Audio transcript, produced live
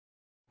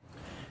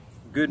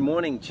Good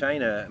morning,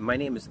 China. My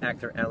name is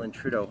actor Alan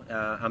Trudeau.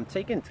 I'm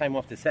taking time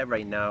off the set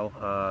right now.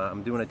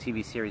 I'm doing a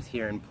TV series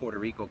here in Puerto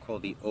Rico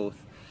called The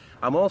Oath.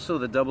 I'm also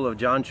the double of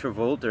John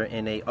Travolta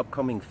in a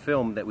upcoming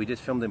film that we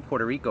just filmed in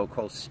Puerto Rico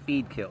called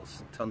Speed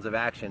Kills. Tons of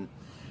action.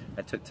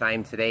 I took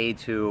time today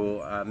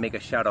to make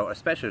a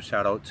special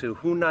shout out to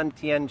Nan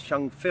Tian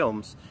Shang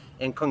Films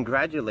and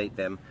congratulate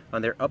them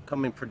on their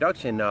upcoming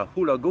production,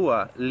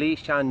 Hulagua Li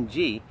Shan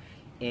Ji.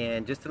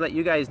 And just to let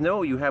you guys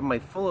know, you have my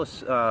full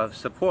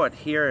support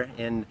here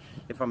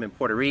if I'm in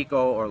Puerto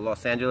Rico or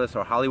Los Angeles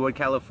or Hollywood,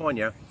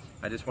 California.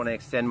 I just want to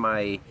extend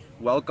my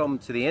welcome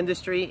to the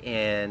industry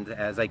and,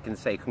 as I can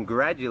say,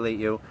 congratulate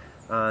you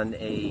on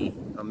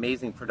an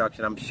amazing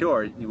production. I'm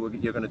sure you're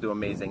going to do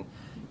amazing.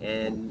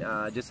 And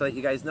just to let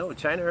you guys know,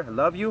 China, I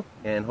love you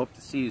and hope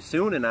to see you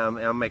soon. And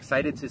I'm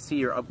excited to see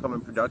your upcoming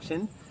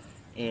production.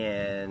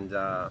 And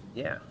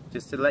yeah,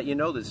 just to let you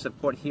know, the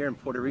support here in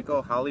Puerto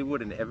Rico,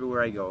 Hollywood, and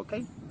everywhere I go.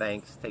 Okay,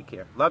 thanks, take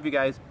care, love you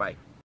guys, bye.